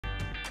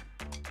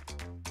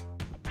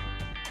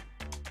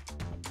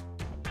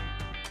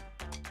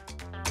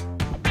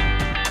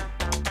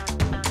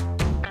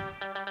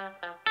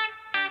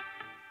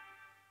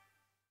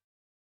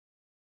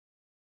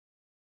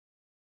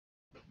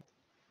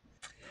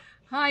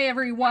Hi,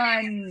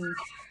 everyone.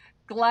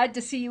 Glad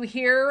to see you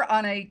here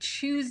on a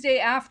Tuesday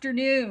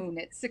afternoon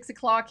at 6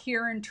 o'clock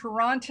here in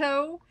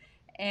Toronto.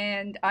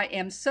 And I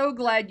am so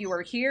glad you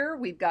are here.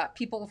 We've got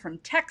people from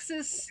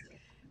Texas,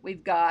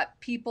 we've got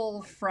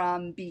people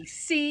from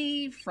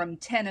BC, from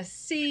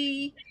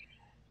Tennessee.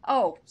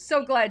 Oh,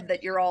 so glad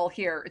that you're all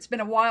here. It's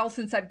been a while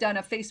since I've done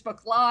a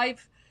Facebook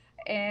Live,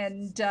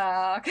 and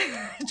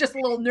just a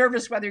little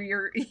nervous whether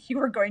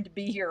you're going to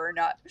be here or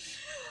not.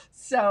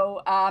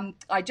 So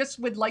I just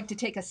would like to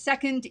take a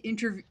second to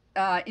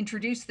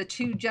introduce the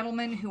two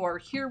gentlemen who are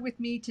here with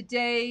me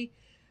today.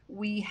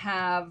 We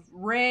have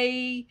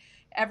Ray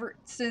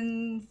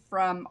Evertson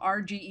from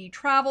RGE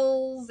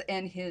Travels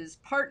and his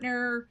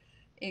partner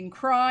in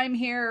crime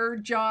here,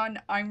 John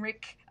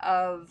Einrich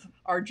of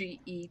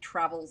RGE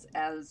Travels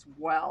as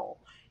well.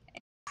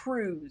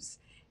 Cruise.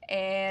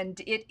 And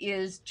it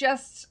is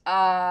just,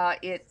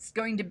 it's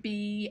going to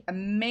be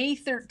May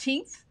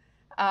 13th,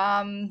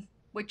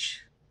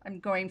 which I'm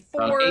going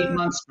About for 8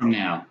 months from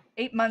now.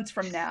 8 months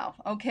from now.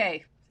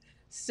 Okay.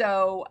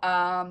 So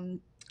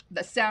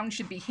the sound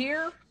should be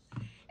here.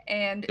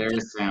 And There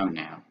just, is sound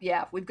now.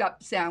 yeah, we've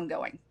got sound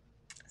going.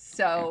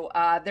 So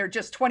they're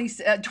just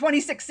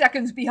 26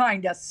 seconds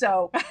behind us.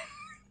 So,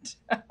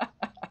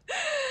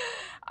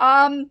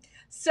 um,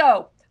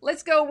 so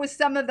let's go with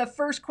some of the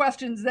first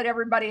questions that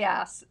everybody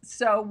asks.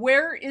 So,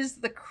 where is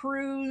the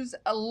cruise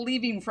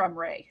leaving from,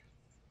 Ray?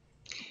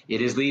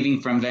 It is leaving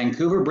from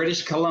Vancouver,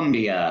 British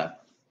Columbia,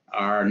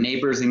 our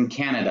neighbors in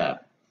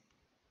Canada.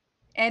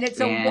 And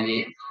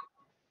And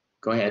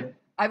go ahead.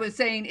 I was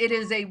saying it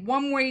is a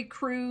one-way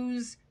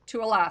cruise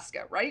to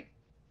Alaska, right?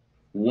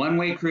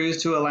 One-way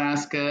cruise to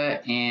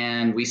Alaska,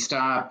 and we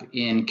stop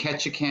in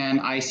Ketchikan,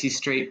 Icy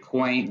Strait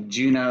Point,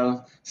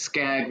 Juneau,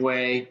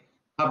 Skagway,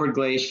 Hubbard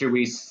Glacier.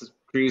 We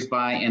cruise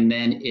by, and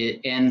then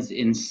it ends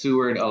in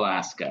Seward,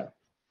 Alaska.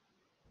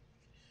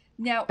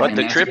 Now, But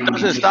the trip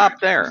doesn't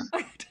stop there.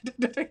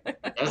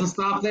 It doesn't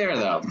stop there,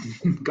 though.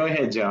 Go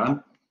ahead,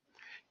 John.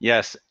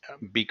 Yes,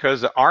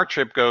 because our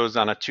trip goes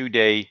on a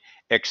 2-day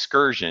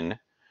excursion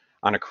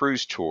on a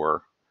cruise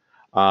tour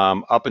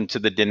up into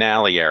the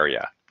Denali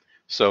area.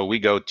 So we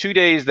go 2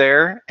 days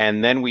there,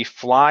 and then we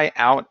fly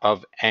out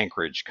of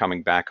Anchorage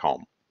coming back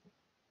home.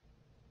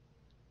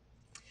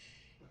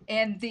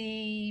 And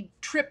the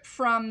trip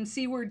from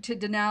Seward to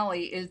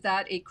Denali, is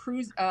that a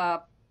cruise, a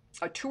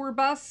tour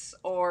bus,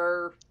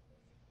 or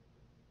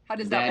how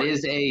does that That work?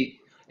 is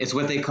it's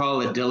what they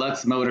call a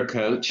deluxe motor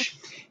coach.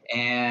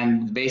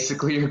 And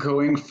basically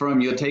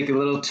you'll take a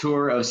little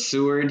tour of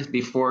Seward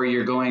before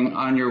you're going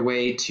on your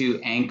way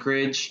to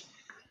Anchorage.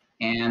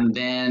 And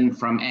then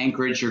from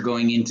Anchorage, you're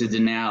going into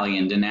Denali.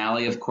 And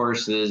Denali, of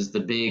course, is the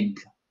big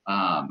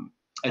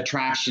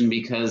attraction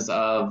because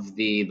of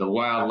the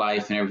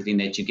wildlife and everything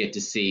that you get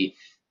to see.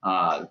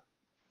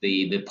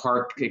 The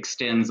park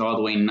extends all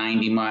the way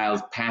 90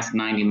 miles, past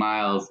 90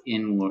 miles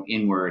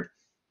inward.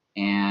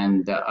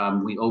 And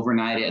we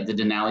overnight at the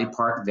Denali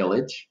Park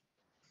Village.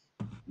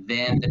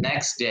 Then the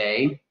next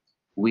day,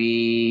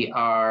 we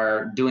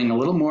are doing a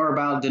little more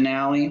about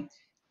Denali.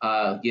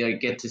 You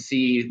get to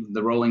see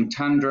the rolling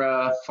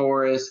tundra,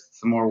 forest,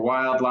 some more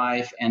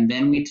wildlife, and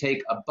then we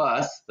take a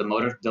bus,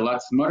 the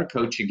deluxe motor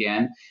coach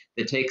again,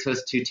 that takes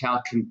us to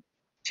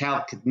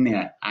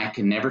I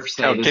can never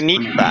say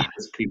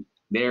this.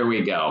 There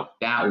we go,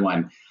 that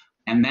one.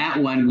 And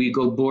that one, we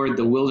go board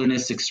the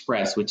Wilderness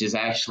Express, which is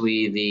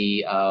actually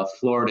the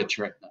Florida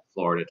train,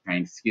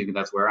 excuse me,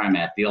 that's where I'm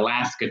at, the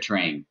Alaska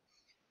train.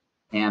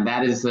 And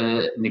that is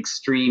an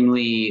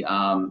extremely,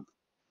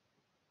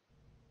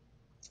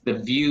 the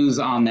views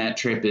on that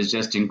trip is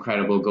just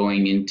incredible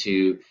going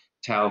into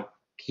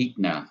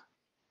Talkeetna.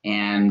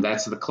 And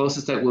that's the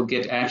closest that we'll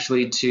get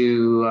actually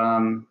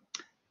to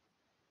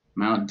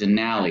Mount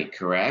Denali,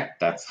 correct?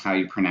 That's how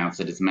you pronounce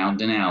it. It's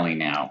Mount Denali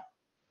now.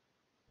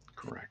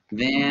 Correct.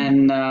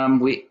 Then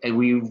we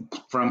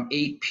from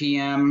 8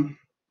 p.m.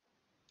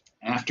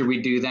 after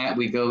we do that,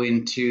 we go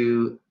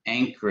into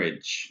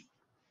Anchorage,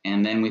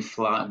 and then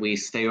we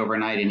stay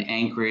overnight in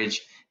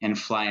Anchorage and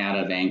fly out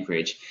of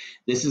Anchorage.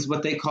 This is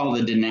what they call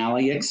the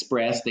Denali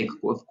Express. They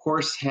of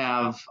course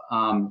have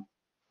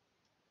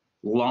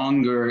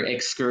longer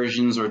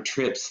excursions or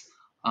trips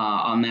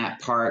on that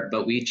part,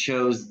 but we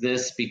chose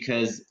this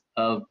because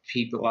of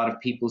a lot of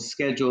people's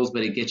schedules,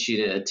 but it gets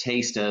you a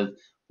taste of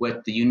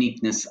what the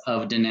uniqueness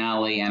of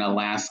Denali and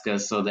Alaska,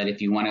 so that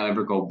if you want to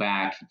ever go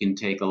back, you can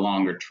take a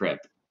longer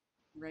trip.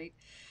 Right.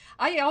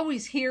 I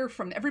always hear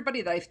from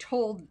everybody that I've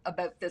told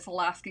about this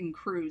Alaskan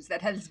cruise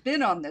that has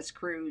been on this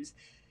cruise,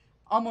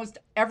 almost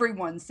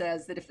everyone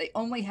says that if they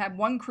only had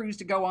one cruise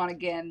to go on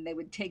again, they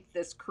would take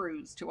this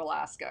cruise to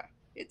Alaska.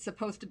 It's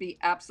supposed to be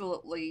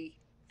absolutely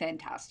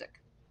fantastic.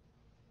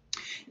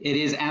 It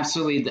is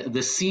absolutely,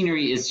 the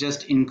scenery is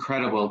just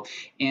incredible.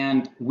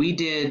 And we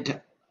did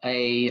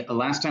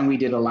last time we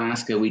did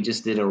Alaska, we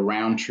just did a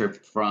round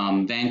trip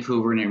from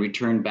Vancouver and it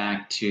returned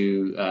back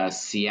to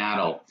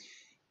Seattle.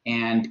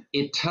 And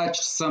it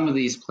touched some of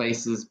these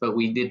places, but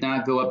we did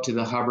not go up to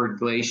the Hubbard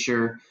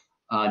Glacier,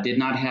 did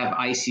not have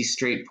Icy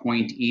Strait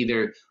Point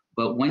either.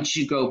 But once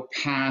you go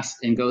past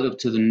and go up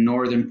to the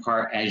northern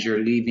part as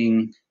you're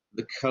leaving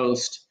the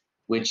coast,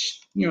 which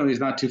is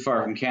not too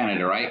far from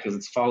Canada, right? Because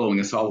it's following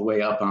us all the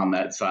way up on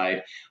that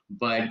side.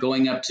 But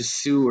going up to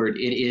Seward,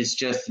 it is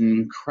just an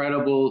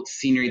incredible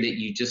scenery that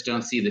you just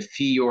don't see. The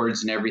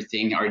fjords and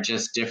everything are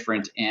just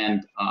different,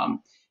 and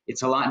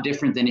it's a lot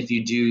different than if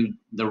you do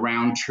the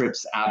round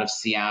trips out of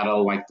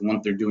Seattle, like the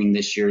one they're doing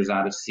this year is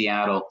out of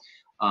Seattle.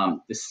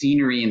 The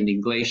scenery and the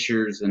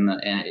glaciers and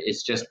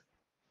it's just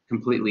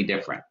completely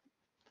different.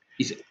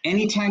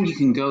 Anytime you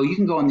can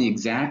go on the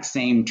exact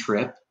same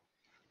trip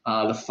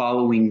the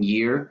following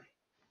year,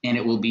 and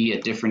it will be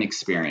a different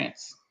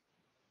experience.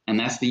 And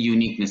that's the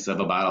uniqueness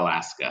of about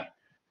Alaska.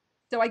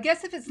 So I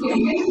guess if it's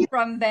leaving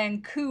from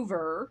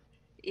Vancouver,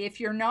 if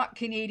you're not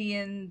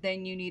Canadian,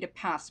 then you need a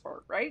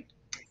passport, right?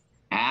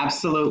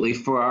 Absolutely,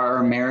 for our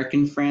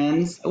American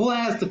friends, well,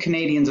 as the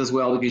Canadians as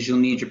well, because you'll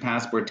need your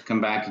passport to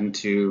come back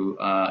into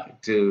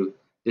to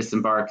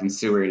disembark in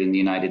Seward in the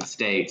United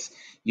States.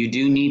 You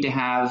do need to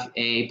have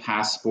a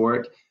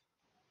passport.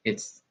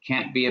 It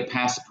can't be a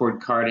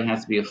passport card; it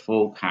has to be a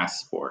full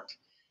passport.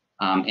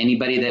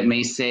 Anybody that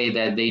may say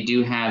that they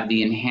do have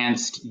the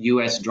enhanced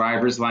U.S.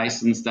 driver's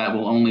license, that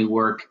will only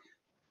work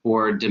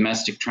for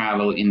domestic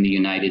travel in the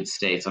United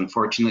States.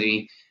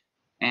 Unfortunately,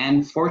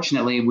 and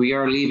fortunately, we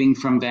are leaving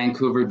from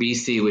Vancouver,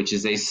 BC, which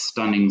is a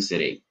stunning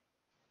city.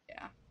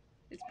 Yeah,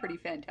 it's pretty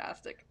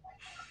fantastic.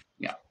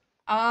 Yeah.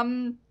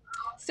 Um,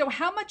 so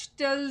how much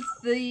does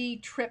the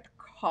trip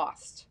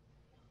cost?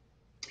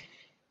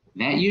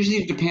 That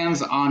usually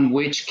depends on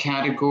which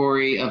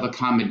category of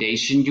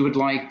accommodation you would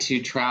like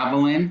to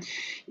travel in.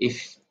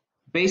 If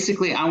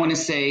basically, I want to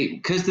say,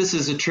 because this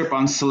is a trip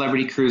on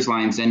Celebrity Cruise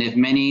Lines, and if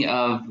many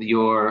of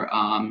your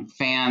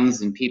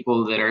fans and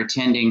people that are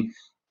attending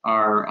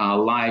our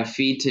live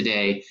feed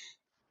today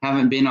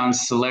haven't been on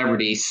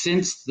Celebrity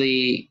since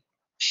the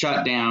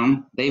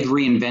shutdown, they've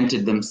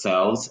reinvented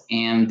themselves,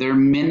 and their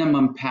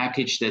minimum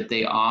package that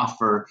they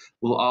offer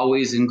will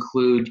always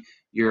include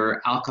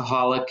your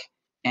alcoholic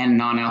and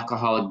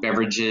non-alcoholic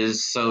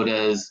beverages,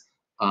 sodas,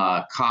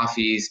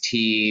 coffees,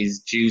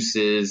 teas,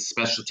 juices,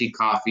 specialty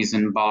coffees,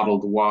 and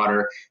bottled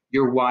water,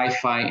 your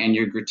Wi-Fi, and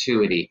your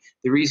gratuity.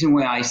 The reason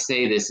why I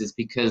say this is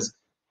because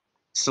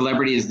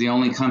Celebrity is the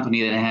only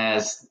company that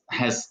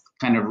has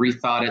kind of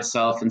rethought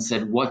itself and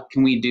said, what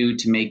can we do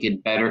to make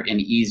it better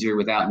and easier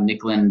without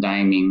nickel and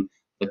diming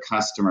the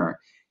customer?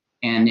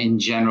 And in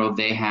general,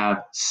 they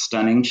have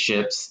stunning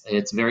ships.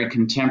 It's very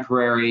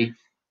contemporary,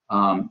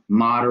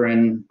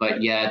 modern,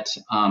 but yet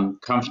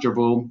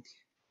comfortable.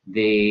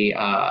 They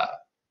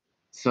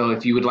So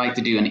if you would like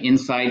to do an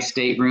inside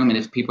stateroom, and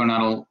if people are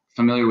not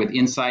familiar with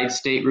inside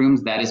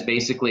staterooms, that is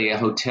basically a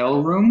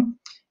hotel room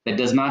that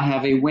does not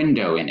have a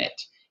window in it.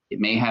 It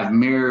may have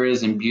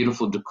mirrors and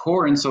beautiful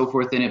decor and so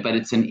forth in it, but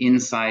it's an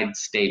inside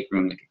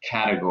stateroom, like a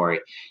category.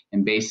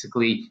 And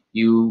basically,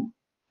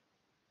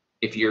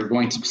 if you're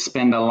going to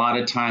spend a lot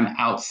of time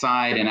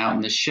outside and out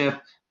in the ship,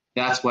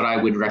 that's what I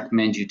would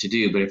recommend you to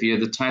do. But if you're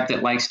the type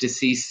that likes to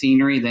see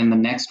scenery, then the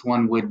next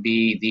one would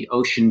be the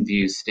ocean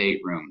view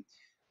stateroom.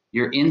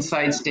 Your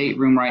inside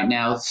stateroom right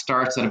now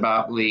starts at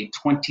about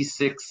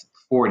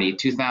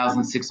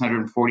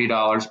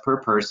 $2,640 per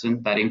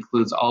person. That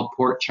includes all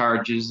port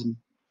charges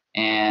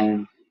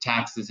and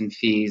taxes and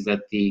fees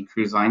that the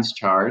cruise lines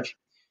charge.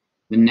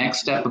 The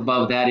next step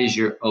above that is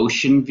your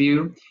ocean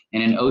view,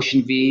 and an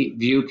ocean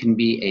view can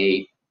be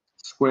a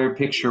square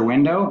picture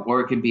window,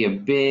 or it could be a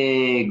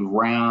big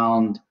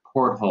round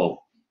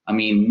porthole. I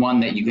mean,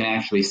 one that you can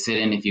actually sit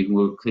in if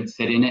you could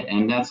sit in it,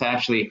 and that's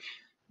actually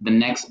the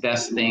next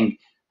best thing.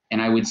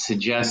 And I would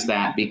suggest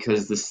that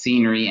because the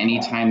scenery,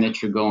 anytime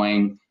that you're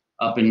going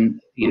up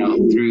and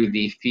through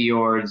the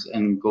fjords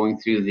and going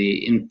through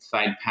the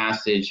inside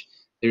passage,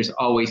 there's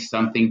always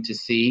something to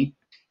see.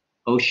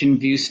 Ocean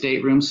view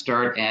staterooms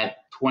start at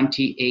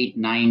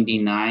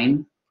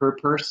 $28.99 per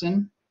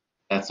person.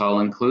 That's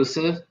all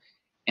inclusive.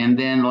 And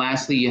then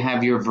lastly, you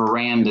have your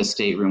veranda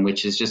stateroom,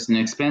 which is just an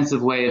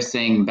expensive way of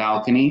saying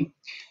balcony.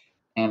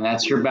 And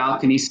that's your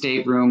balcony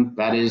stateroom.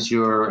 That is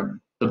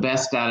the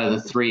best out of the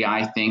three,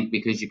 I think,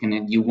 because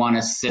you want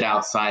to sit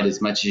outside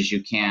as much as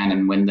you can.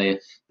 And when the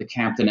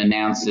captain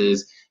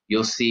announces,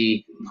 you'll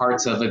see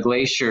parts of a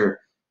glacier,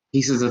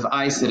 pieces of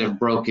ice that have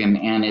broken,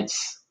 and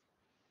it's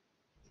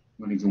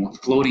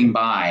floating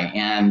by,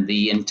 and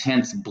the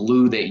intense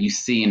blue that you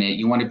see in it.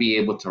 You want to be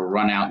able to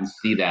run out and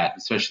see that,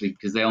 especially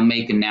because they'll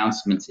make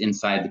announcements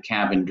inside the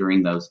cabin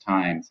during those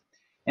times.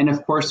 And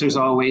of course, there's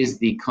always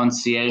the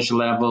concierge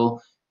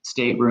level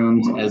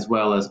staterooms, as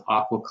well as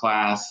Aqua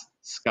Class,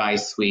 Sky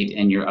Suite,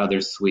 and your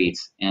other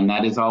suites. And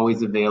that is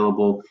always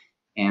available.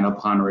 And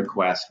upon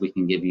request, we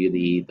can give you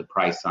the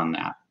price on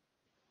that.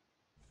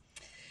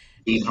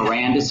 The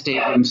veranda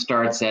stateroom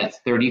starts at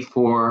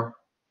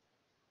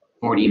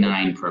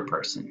 $34.49 per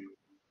person.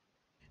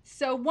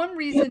 So one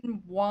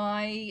reason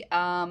why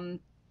I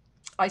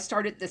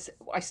started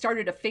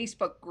a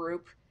Facebook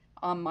group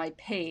on my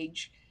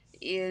page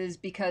is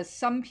because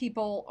some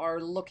people are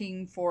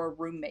looking for a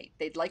roommate.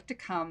 They'd like to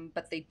come,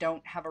 but they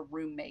don't have a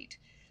roommate.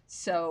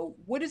 So,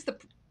 what is the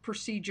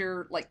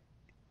procedure like?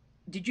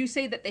 Did you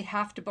say that they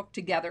have to book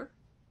together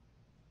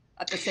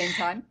at the same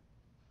time?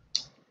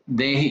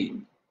 They,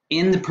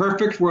 in the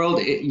perfect world,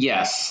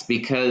 yes,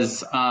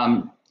 because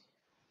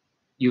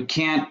you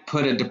can't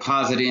put a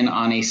deposit in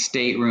on a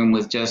stateroom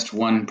with just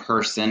one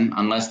person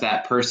unless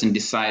that person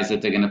decides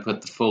that they're going to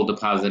put the full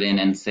deposit in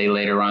and say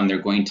later on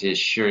they're going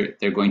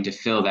to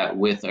fill that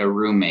with a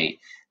roommate.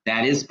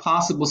 That is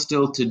possible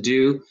still to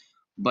do,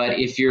 but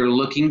if you're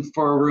looking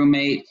for a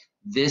roommate,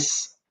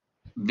 this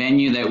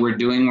venue that we're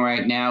doing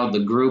right now, the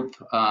group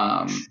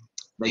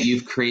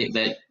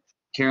that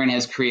Karen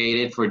has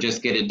created for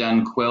Just Get It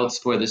Done Quilts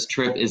for this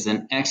trip is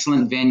an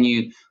excellent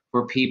venue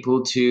for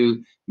people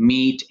to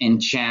meet and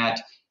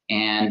chat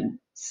and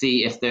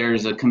see if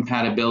there's a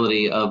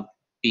compatibility of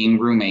being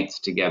roommates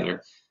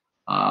together.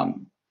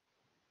 Um,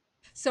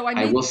 So I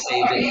I made, will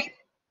say that,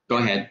 go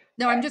yeah. ahead.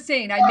 No, I'm just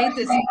saying I made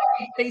this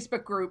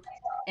Facebook group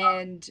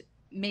and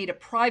made a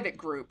private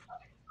group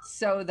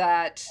so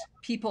that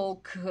people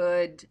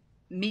could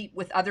meet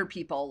with other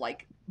people,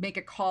 like make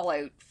a call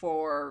out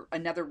for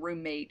another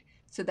roommate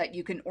so that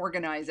you can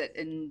organize it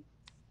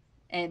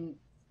and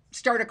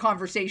start a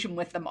conversation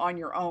with them on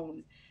your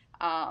own,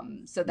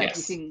 so that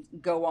you Yes. can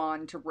go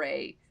on to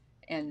Ray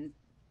and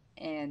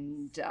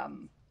and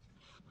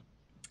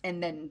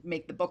and then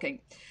make the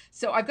booking.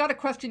 So I've got a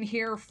question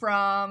here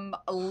from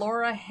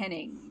Laura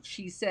Henning.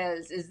 She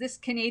says, "Is this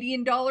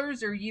Canadian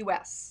dollars or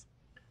US?"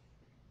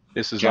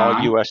 This is all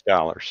John? U.S.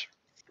 dollars.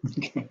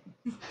 Okay,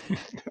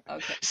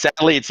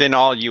 Sadly, it's in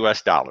all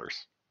U.S.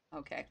 dollars.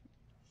 okay.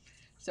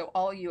 So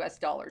all US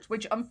dollars,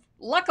 which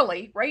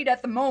luckily, right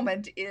at the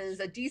moment, is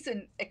a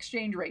decent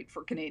exchange rate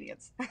for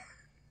Canadians.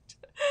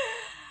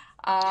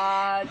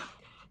 uh,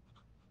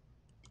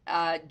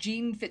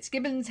 Jean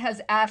Fitzgibbons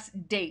has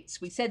asked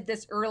dates. We said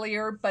this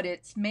earlier, but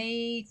it's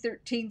May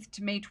 13th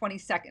to May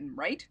 22nd,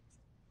 right?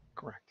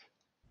 Correct.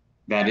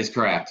 That is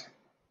correct.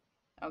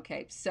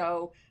 Okay,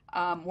 so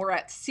we're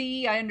at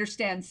sea, I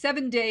understand,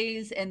 7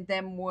 days, and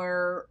then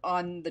we're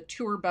on the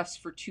tour bus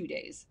for 2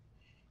 days.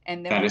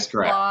 And then That we is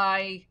correct.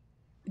 fly.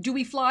 Do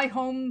we fly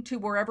home to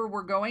wherever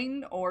we're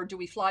going, or do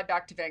we fly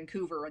back to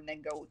Vancouver and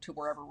then go to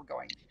wherever we're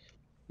going?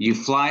 You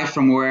fly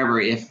from wherever.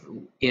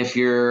 If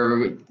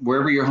you're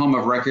wherever your home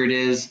of record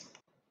is,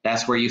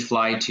 that's where you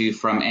fly to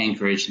from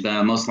Anchorage.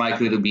 The most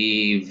likely to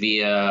be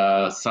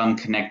via some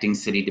connecting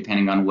city,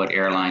 depending on what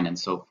airline and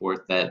so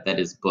forth that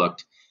is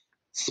booked.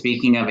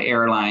 Speaking of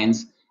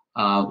airlines,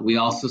 we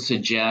also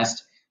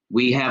suggest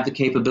we have the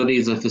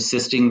capabilities of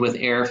assisting with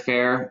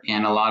airfare,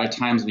 and a lot of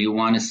times we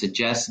want to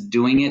suggest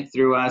doing it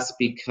through us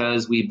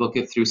because we book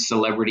it through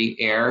Celebrity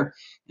Air.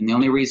 And the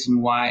only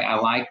reason why I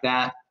like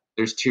that,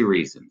 there's two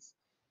reasons.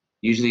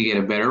 Usually you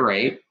get a better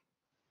rate.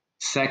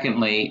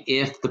 Secondly,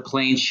 if the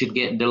plane should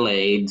get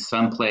delayed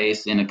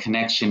someplace in a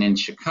connection in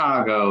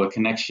Chicago, a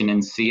connection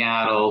in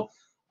Seattle,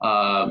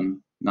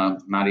 no,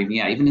 not even,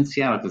 yeah, even in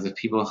Seattle, because if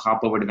people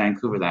hop over to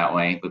Vancouver that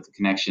way with the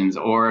connections,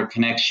 or a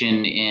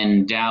connection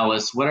in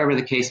Dallas, whatever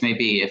the case may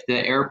be, if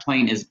the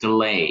airplane is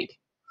delayed,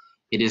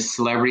 it is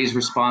Celebrity's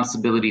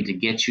responsibility to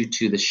get you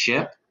to the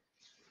ship.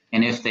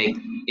 And if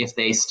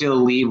they still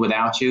leave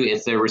without you,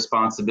 it's their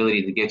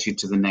responsibility to get you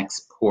to the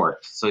next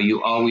port. So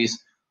you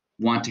always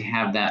want to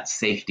have that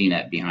safety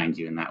net behind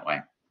you in that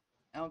way.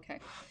 Okay.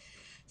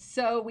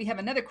 So we have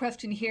another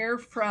question here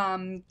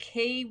from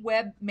K.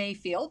 Webb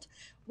Mayfield.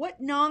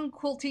 What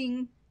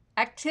non-quilting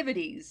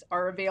activities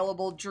are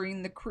available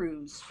during the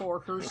cruise for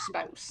her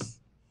spouse?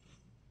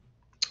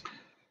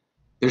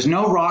 There's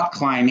no rock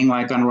climbing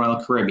like on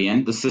Royal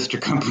Caribbean, the sister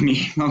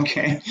company,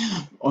 okay,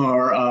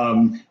 or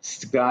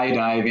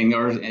skydiving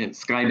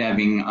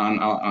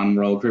on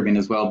Royal Caribbean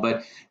as well.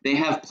 But they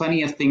have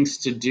plenty of things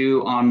to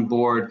do on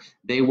board.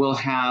 They will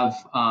have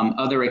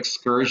other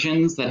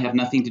excursions that have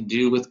nothing to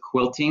do with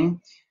quilting.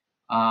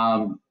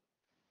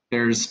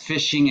 There's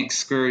fishing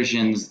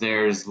excursions.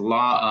 There's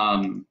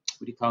what do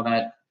you call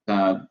that?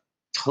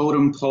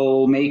 Totem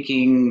pole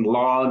making,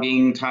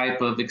 logging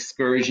type of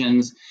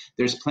excursions.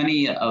 There's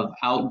plenty of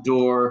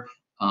outdoor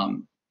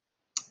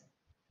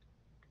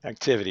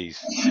Activities.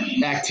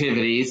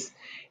 activities.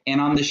 And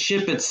on the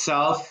ship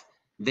itself,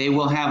 they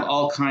will have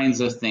all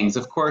kinds of things.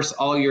 Of course,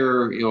 all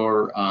your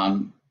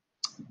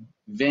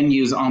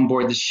venues on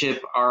board the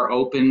ship are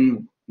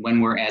open when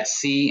we're at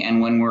sea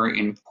and when we're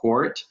in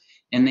port.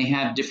 And they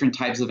have different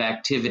types of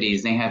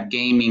activities. They have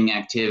gaming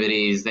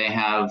activities. They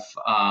have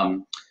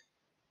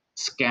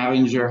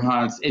scavenger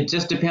hunts. It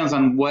just depends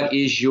on what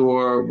you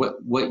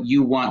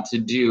want to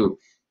do.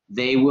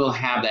 They will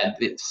have that.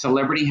 The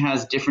Celebrity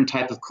has different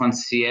type of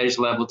concierge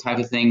level type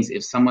of things.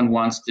 If someone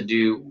wants to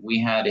do, we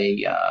had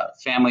a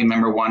family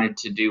member wanted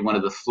to do one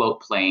of the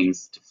float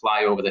planes to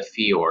fly over the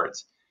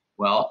fjords.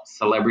 Well,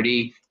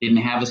 Celebrity didn't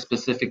have a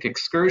specific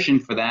excursion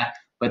for that,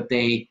 but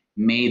they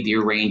made the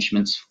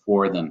arrangements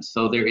for them.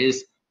 So there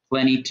is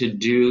plenty to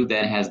do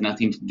that has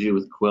nothing to do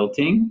with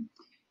quilting.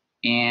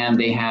 And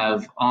they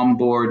have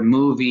onboard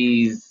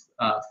movies,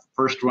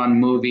 first run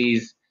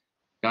movies.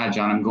 God,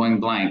 John, I'm going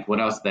blank. What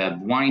else? They have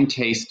wine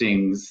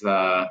tastings.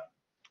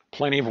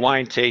 Plenty of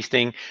wine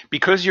tasting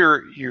because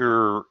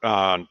your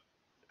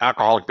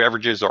alcoholic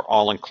beverages are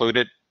all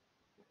included.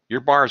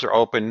 Your bars are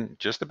open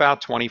just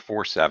about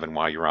 24/7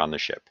 while you're on the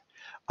ship.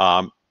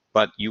 Um,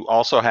 but you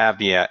also have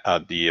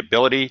the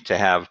ability to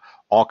have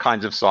all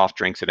kinds of soft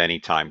drinks at any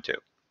time too.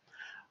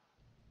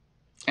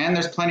 And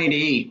there's plenty to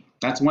eat.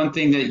 That's one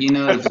thing that,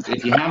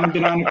 if you haven't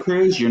been on a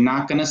cruise, you're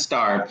not going to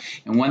starve.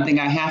 And one thing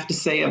I have to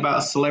say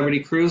about Celebrity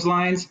Cruise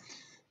Lines,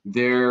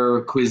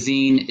 their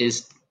cuisine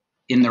is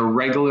in the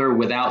regular,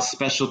 without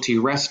specialty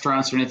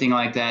restaurants or anything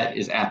like that,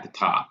 is at the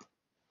top.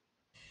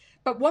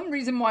 But one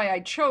reason why I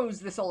chose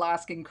this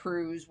Alaskan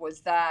cruise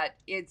was that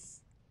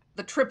it's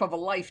the trip of a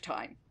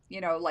lifetime.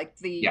 Like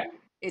Yeah.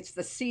 it's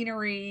the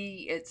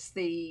scenery, it's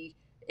the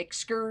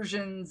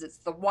excursions, it's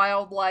the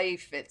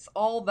wildlife, it's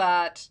all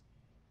that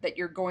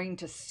you're going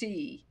to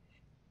see.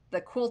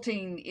 The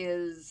quilting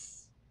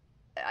is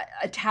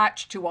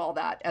attached to all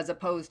that as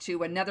opposed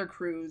to another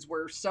cruise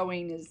where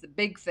sewing is the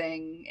big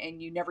thing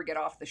and you never get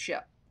off the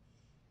ship.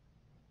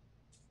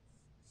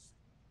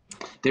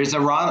 There's a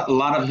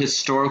lot of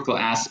historical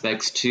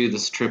aspects to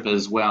this trip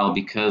as well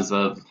because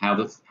of how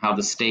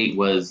the state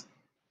was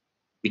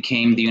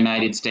became the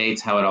United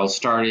States, how it all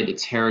started,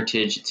 its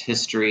heritage, its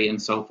history, and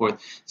so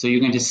forth. So you're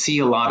going to see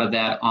a lot of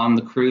that on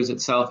the cruise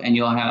itself, and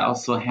you'll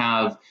also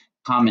have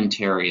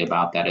commentary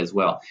about that as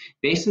well.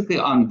 Basically,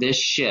 on this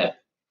ship,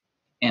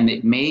 and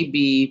it may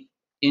be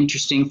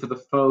interesting for the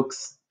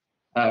folks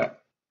uh,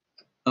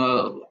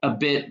 a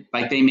bit,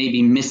 like they may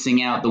be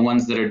missing out, the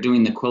ones that are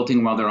doing the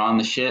quilting while they're on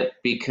the ship,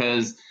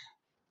 because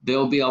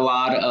there'll be a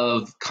lot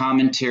of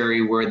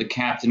commentary where the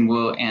captain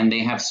will, and they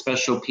have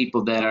special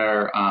people that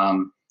are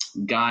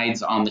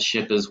guides on the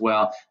ship as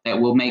well, that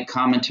will make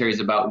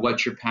commentaries about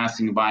what you're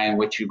passing by and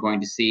what you're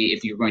going to see,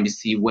 if you're going to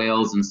see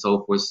whales and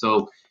so forth.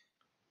 So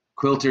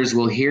quilters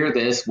will hear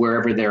this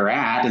wherever they're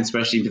at,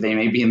 especially if they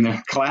may be in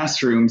their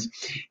classrooms,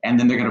 and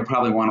then they're going to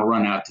probably want to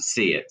run out to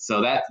see it.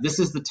 So this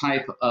is the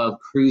type of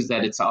cruise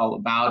that it's all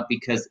about,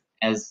 because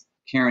as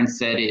Karen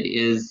said, it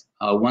is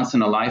once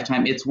in a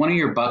lifetime. It's one of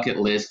your bucket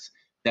lists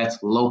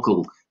that's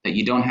local, that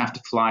you don't have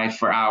to fly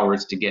for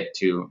hours to get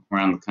to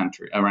around the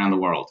country, around the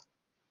world.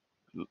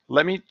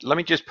 Let me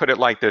just put it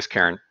like this,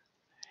 Karen.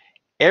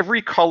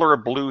 Every color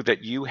of blue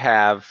that you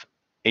have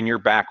in your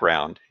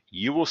background,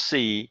 you will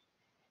see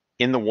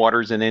in the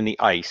waters and in the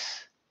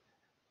ice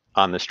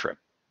on this trip.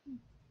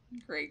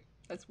 Great.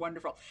 That's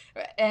wonderful.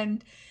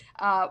 And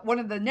one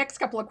of the next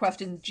couple of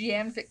questions,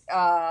 Jean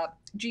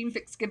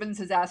Fitzgibbons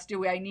has asked,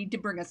 do I need to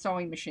bring a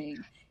sewing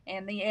machine?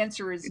 And the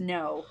answer is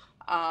no.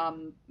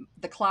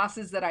 The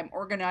classes that I'm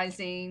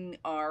organizing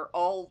are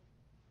all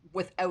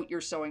without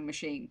your sewing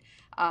machine.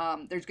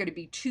 There's going to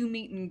be 2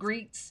 meet and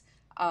greets.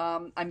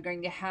 I'm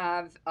going to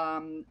have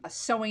a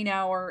sewing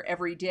hour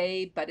every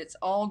day, but it's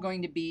all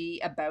going to be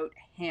about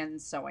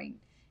hand sewing.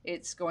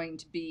 It's going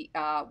to be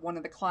one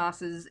of the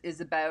classes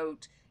is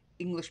about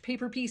English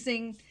paper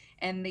piecing,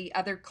 and the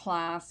other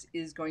class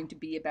is going to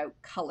be about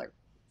color.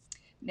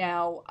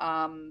 Now,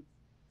 I'm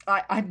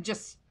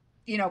just,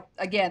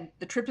 again,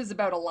 the trip is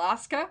about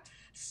Alaska,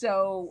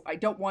 so I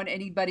don't want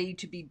anybody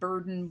to be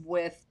burdened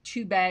with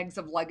 2 bags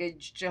of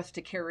luggage just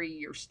to carry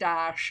your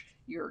stash,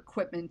 your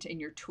equipment, and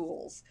your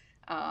tools,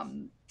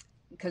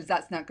 because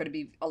that's not going to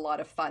be a lot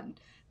of fun.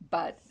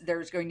 But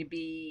there's going to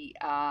be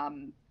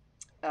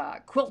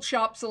quilt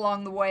shops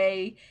along the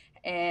way,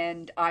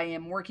 and I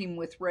am working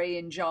with Ray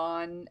and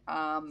John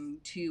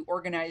to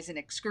organize an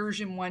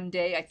excursion one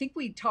day. I think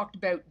we talked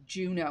about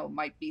Juneau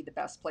might be the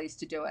best place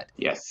to do it.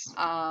 Yes.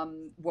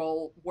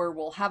 Where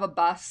we'll have a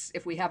bus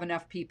if we have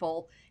enough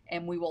people,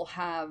 and we will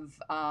have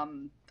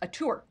a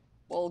tour.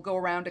 We'll go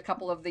around a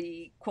couple of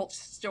the quilt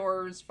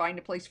stores, find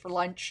a place for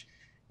lunch,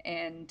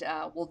 and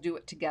we'll do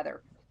it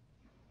together.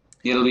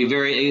 It'll be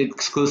very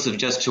exclusive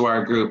just to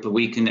our group, but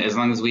we can, as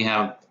long as we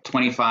have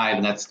 25,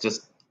 and that's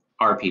just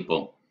our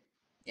people.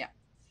 Yeah.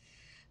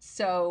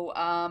 So,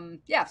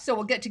 so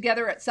we'll get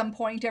together at some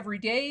point every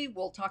day.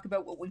 We'll talk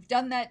about what we've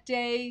done that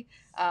day.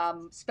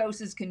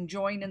 Spouses can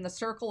join in the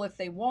circle if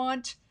they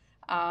want.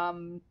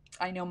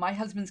 I know my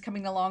husband's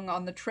coming along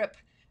on the trip.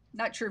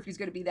 Not sure if he's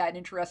going to be that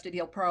interested.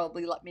 He'll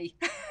probably let me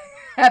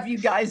have you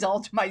guys all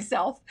to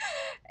myself.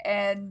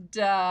 And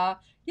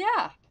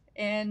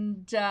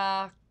and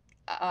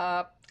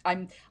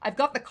I've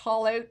got the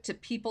call out to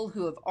people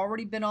who have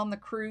already been on the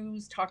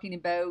cruise, talking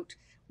about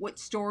what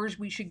stores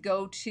we should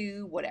go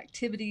to, what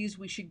activities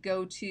we should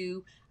go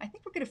to. I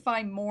think we're going to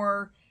find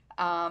more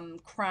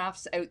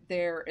crafts out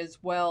there as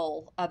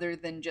well, other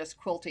than just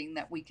quilting,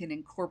 that we can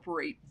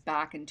incorporate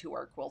back into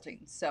our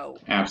quilting. So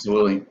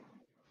Absolutely.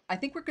 I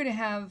think we're going to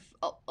have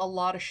a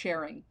lot of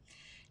sharing.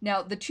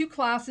 Now, the 2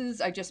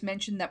 classes I just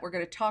mentioned that we're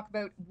going to talk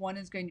about, one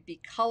is going to be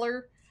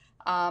color.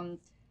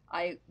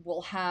 I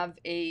will have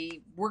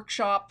a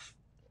workshop.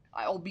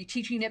 I'll be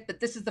teaching it, but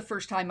this is the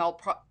first time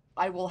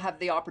I will have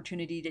the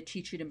opportunity to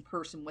teach it in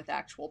person with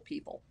actual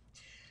people.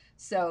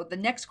 So the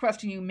next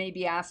question you may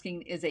be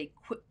asking is a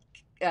quick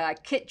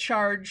kit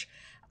charge.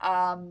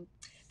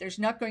 There's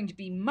not going to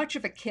be much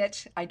of a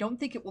kit. I don't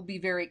think it will be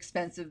very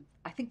expensive.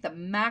 I think the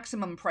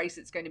maximum price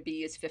it's going to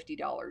be is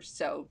 $50.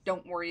 So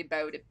don't worry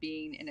about it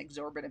being an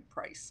exorbitant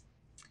price.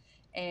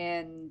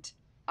 And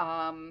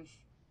um,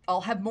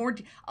 I'll have more.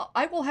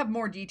 I will have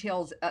more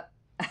details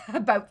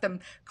about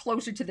them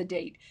closer to the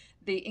date.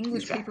 The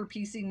English Exactly. paper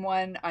piecing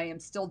one, I am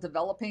still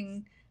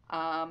developing.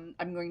 I'm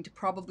going to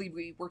probably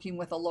be working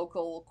with a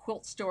local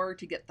quilt store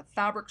to get the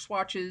fabric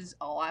swatches.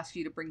 I'll ask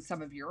you to bring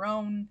some of your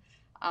own.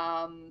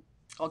 Um,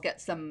 I'll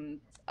get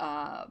some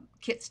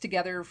kits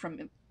together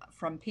from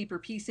paper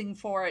piecing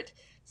for it.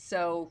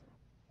 So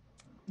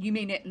you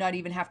may not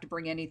even have to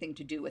bring anything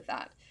to do with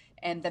that.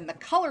 And then the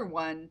color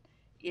one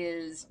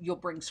is you'll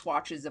bring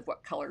swatches of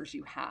what colors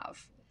you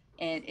have.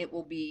 And it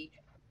will be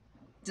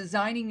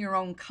designing your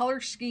own color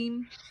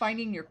scheme,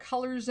 finding your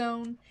color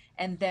zone,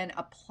 and then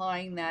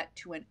applying that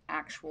to an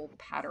actual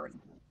pattern.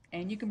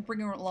 And you can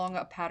bring along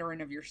a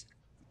pattern of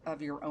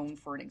your own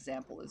for an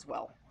example as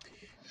well.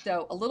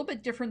 So a little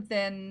bit different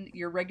than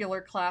your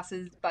regular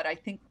classes, but I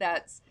think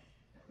that's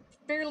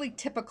fairly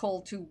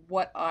typical to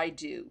what I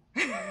do.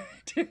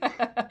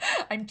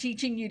 I'm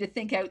teaching you to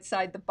think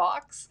outside the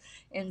box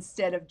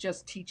instead of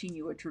just teaching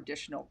you a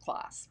traditional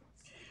class.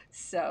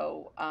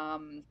 So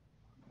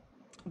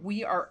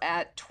we are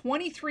at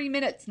 23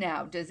 minutes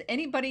now. Does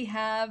anybody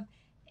have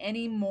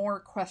any more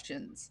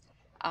questions?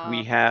 We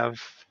Um, have,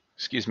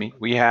 excuse me,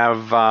 we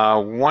have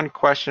one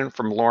question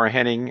from Laura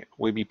Henning.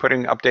 We'll be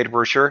putting updated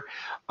brochure.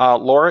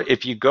 Laura,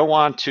 if you go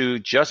on to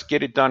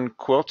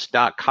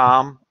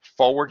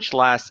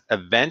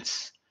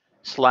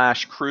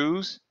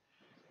justgetitdonequilts.com/events/cruise,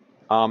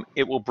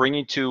 it will bring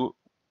you to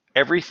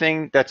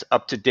everything that's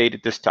up to date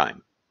at this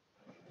time.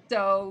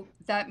 so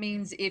that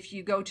means if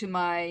you go to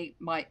my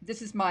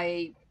this is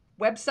my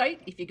website.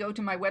 If you go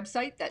to my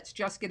website, that's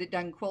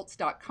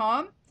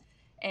justgetitdonequilts.com,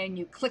 and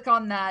you click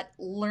on that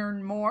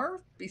learn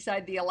more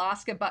beside the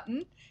Alaska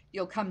button,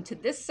 you'll come to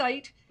this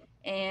site,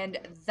 and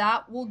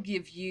that will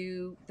give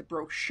you the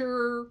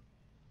brochure.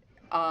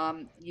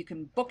 You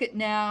can book it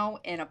now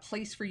and a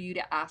place for you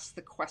to ask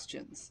the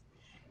questions.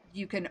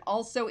 You can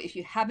also, if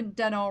you haven't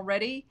done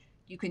already,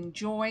 you can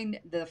join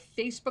the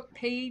Facebook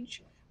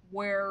page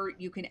where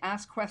you can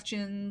ask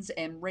questions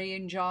and Ray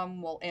and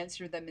John will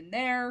answer them in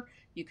there.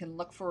 You can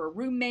look for a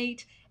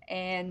roommate.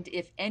 And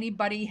if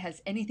anybody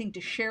has anything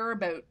to share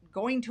about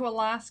going to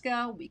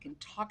Alaska, we can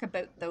talk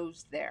about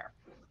those there.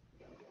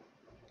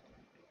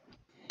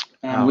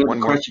 We have a One more,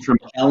 question from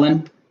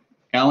Ellen.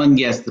 Ellen,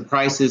 yes, the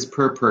price is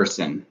per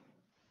person.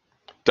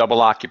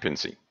 double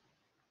occupancy.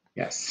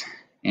 Yes.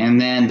 And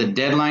then the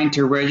deadline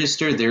to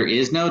register, there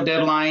is no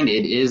deadline.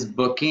 It is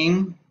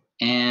booking.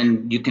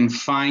 And you can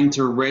find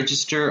to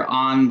register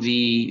on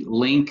the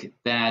link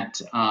that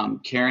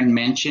Karen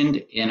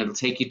mentioned, and it'll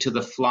take you to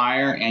the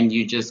flyer, and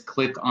you just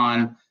click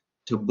on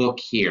to book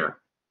here.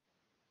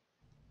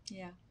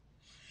 Yeah.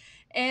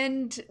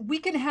 And we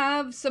can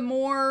have some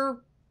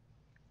more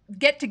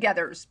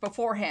get-togethers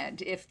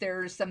beforehand. If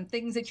there's some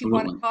things that you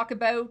want to Absolutely. talk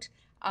about,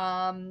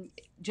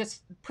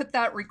 just put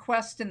that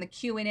request in the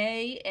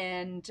Q&A,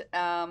 and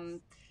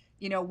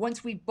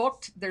once we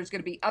booked, there's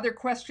going to be other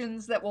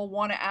questions that we'll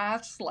want to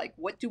ask, like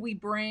what do we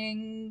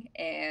bring,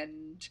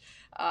 and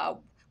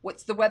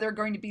what's the weather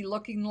going to be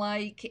looking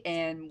like,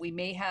 and we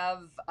may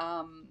have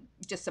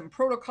just some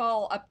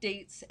protocol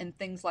updates and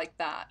things like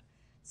that.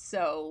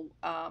 So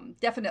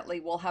definitely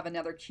we'll have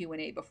another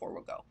Q&A before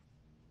we go.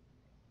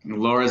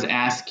 Laura's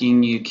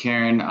asking you,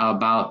 Karen,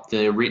 about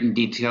the written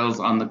details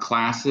on the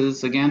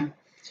classes again,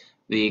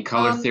 the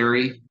color Um,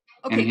 theory.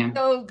 Okay, Anyhow,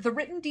 so the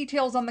written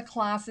details on the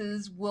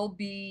classes will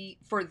be,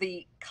 for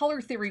the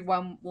color theory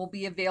one, will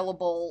be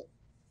available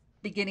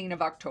beginning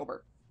of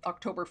October,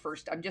 October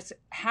 1st. I'm just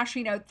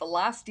hashing out the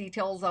last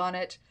details on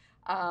it.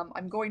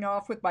 I'm going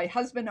off with my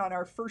husband on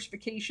our first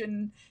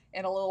vacation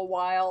in a little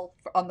while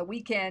on the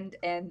weekend,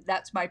 and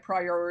that's my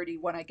priority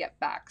when I get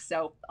back.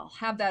 So I'll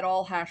have that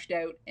all hashed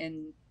out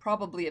and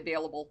probably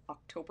available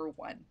October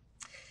 1.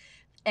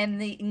 And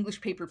the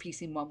English paper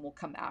piecing one will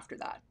come after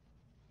that.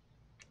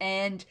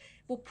 And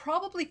will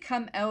probably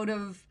come out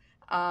of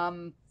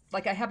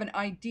like I have an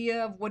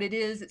idea of what it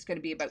is. It's going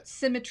to be about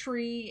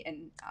symmetry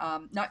and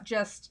not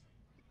just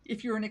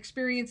if you're an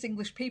experienced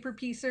English paper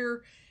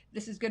piecer.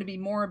 This is going to be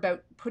more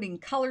about putting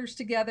colors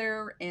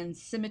together and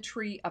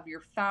symmetry of your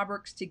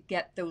fabrics to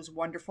get those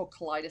wonderful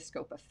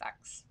kaleidoscope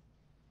effects.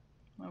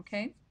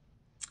 Okay.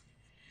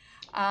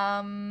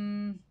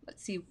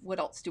 Let's see, what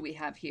else do we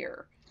have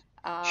here?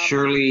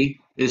 Shirley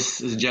is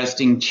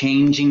suggesting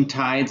Changing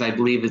Tides, I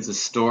believe is a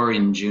store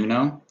in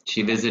Juneau.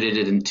 She visited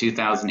it in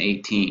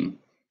 2018.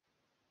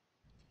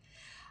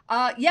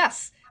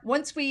 Yes.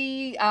 Once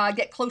we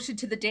get closer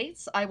to the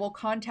dates, I will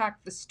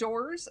contact the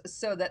stores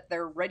so that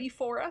they're ready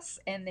for us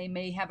and they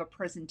may have a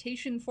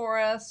presentation for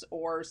us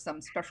or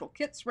some special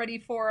kits ready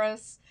for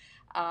us.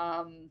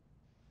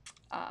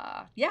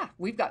 Yeah,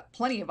 we've got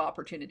plenty of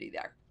opportunity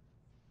there.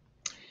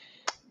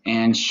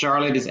 And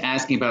Charlotte is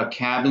asking about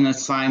cabin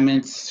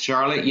assignments.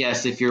 Charlotte,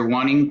 yes, if you're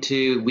wanting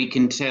to, we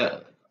can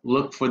tell.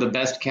 look for the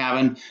best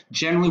cabin.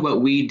 Generally,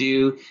 what we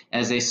do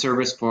as a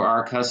service for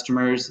our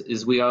customers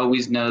is we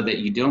always know that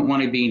you don't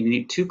want to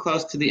be too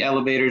close to the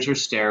elevators or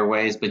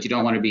stairways, but you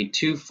don't want to be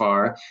too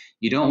far.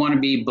 You don't want to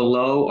be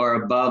below or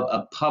above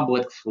a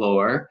public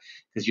floor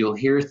because you'll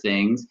hear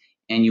things,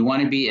 and you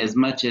want to be as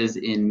much as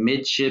in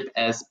midship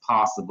as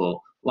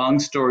possible. Long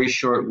story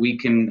short, we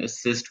can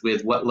assist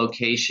with what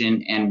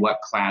location and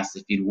what class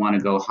if you'd want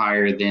to go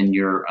higher than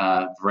your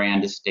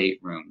veranda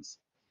staterooms.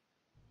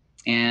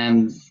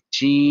 And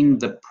Gene,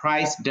 the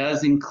price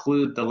does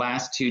include the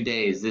last 2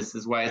 days. This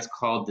is why it's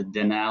called the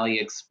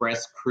Denali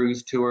Express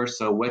Cruise Tour.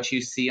 So what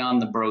you see on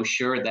the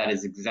brochure, that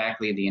is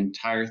exactly the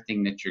entire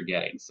thing that you're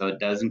getting. So it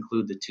does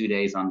include the 2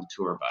 days on the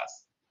tour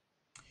bus.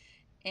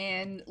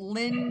 And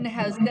Lynn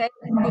has said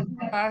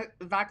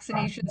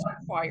vaccinations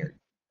required,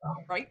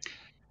 right?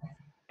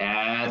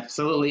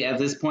 Absolutely. At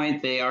this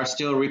point, they are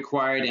still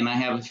required, and I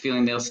have a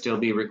feeling they'll still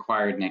be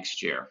required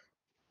next year.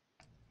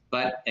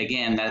 But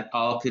again, that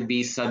all could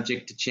be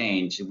subject to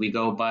change. We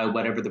go by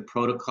whatever the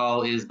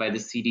protocol is by the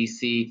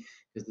CDC,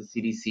 because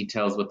the CDC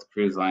tells what the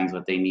cruise lines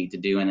what they need to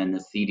do, and then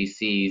the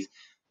CDCs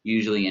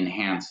usually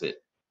enhance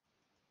it.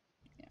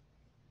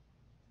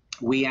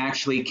 We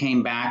actually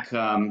came back,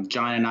 John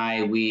and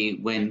I,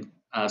 when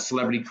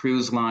Celebrity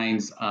Cruise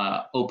Lines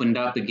opened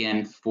up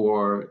again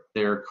for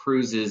their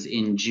cruises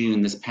in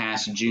June, this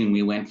past June,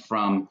 we went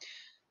from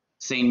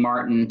St.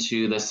 Martin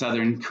to the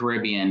Southern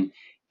Caribbean,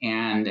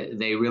 and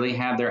they really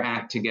have their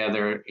act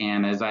together.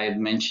 And as I have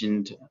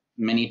mentioned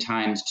many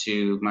times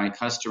to my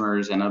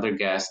customers and other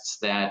guests,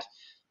 that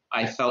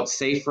I felt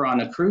safer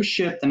on a cruise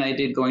ship than I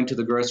did going to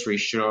the grocery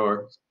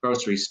store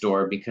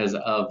because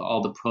of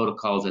all the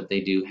protocols that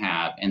they do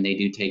have, and they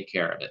do take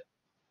care of it.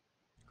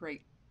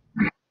 Great.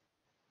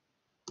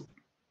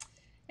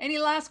 Any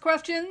last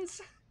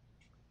questions?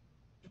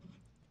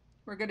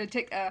 We're going to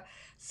take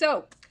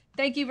so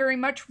thank you very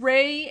much,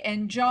 Ray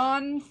and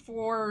John,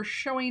 for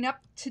showing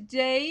up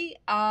today.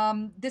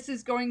 This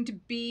is going to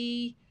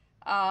be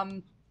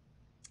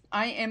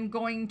I am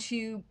going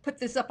to put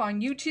this up on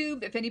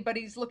YouTube if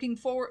anybody's looking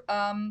for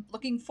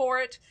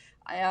it.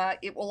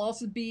 It will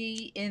also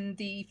be in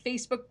the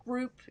Facebook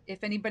group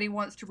if anybody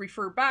wants to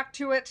refer back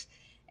to it.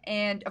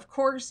 And of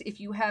course, if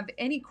you have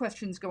any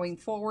questions going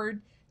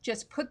forward,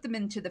 just put them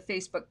into the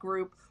Facebook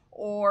group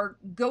or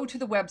go to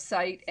the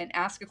website and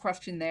ask a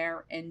question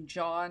there, and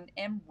John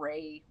and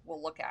Ray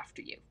will look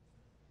after you.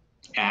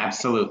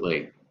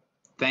 Absolutely.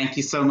 Thank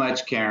you so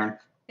much, Karen.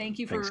 Thank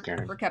you Thanks,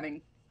 Karen. for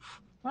coming.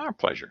 Our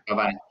pleasure.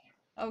 Bye-bye.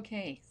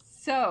 Okay,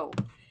 so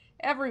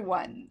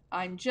everyone,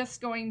 I'm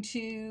just going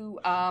to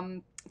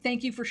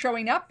thank you for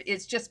showing up.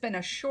 It's just been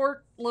a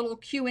short little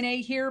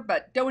Q&A here,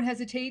 but don't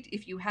hesitate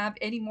if you have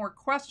any more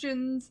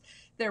questions.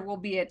 There will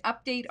be an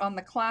update on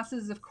the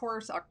classes, of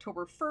course,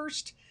 October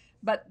 1st,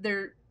 but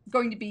they're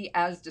going to be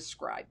as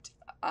described.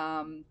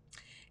 And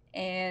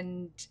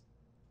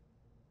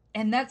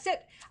that's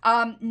it.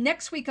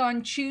 Next week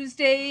on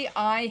Tuesday,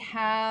 I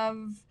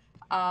have...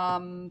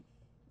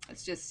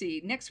 let's just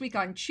see. Next week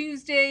on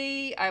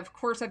Tuesday, of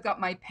course, I've got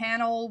my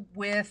panel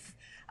with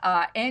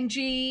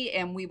Angie,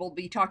 and we will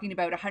be talking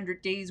about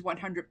 100 Days,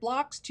 100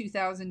 Blocks,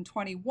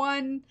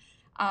 2021.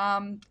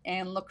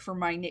 And look for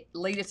my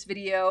latest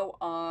video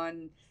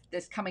on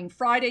this coming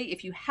Friday.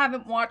 If you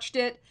haven't watched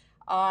it,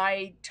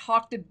 I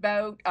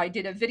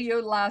did a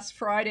video last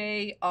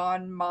Friday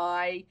on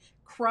my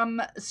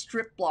crumb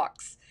strip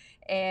blocks.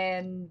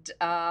 And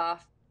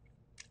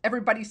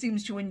everybody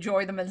seems to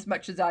enjoy them as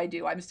much as I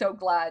do. I'm so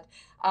glad.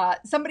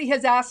 Somebody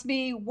has asked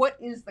me, what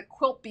is the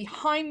quilt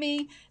behind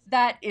me?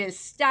 That is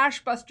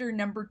Stash Buster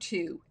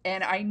 #2.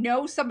 And I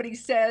know somebody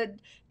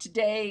said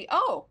today,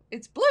 oh,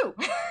 it's blue.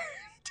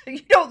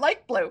 You don't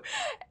like blue.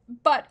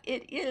 But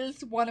it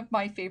is one of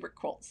my favorite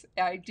quilts.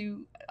 I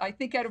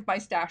think out of my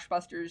Stash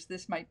Busters,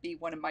 this might be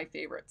one of my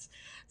favorites.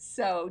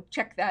 So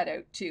check that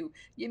out too.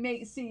 You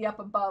may see up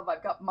above,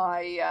 I've got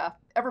my,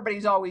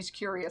 everybody's always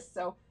curious,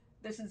 so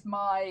this is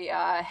my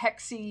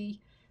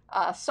Hexie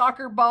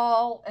soccer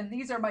ball, and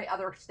these are my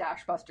other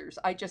Stash Busters.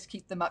 I just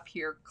keep them up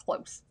here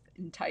close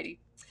and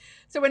tidy.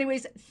 So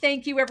anyways,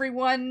 thank you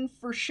everyone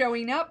for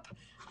showing up.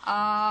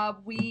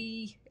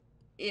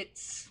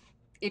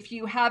 If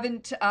you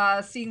haven't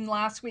seen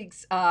last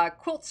week's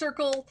Quilt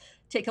Circle,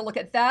 take a look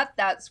at that.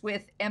 That's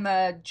with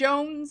Emma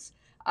Jones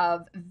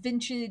of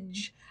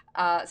Vintage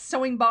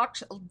Sewing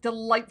Box.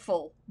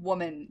 Delightful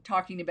woman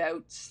talking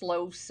about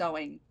slow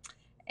sewing.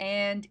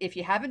 And if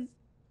you haven't,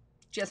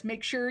 just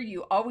make sure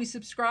you always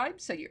subscribe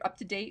so you're up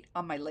to date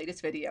on my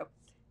latest video.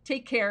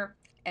 Take care,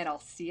 and I'll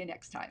see you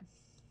next time.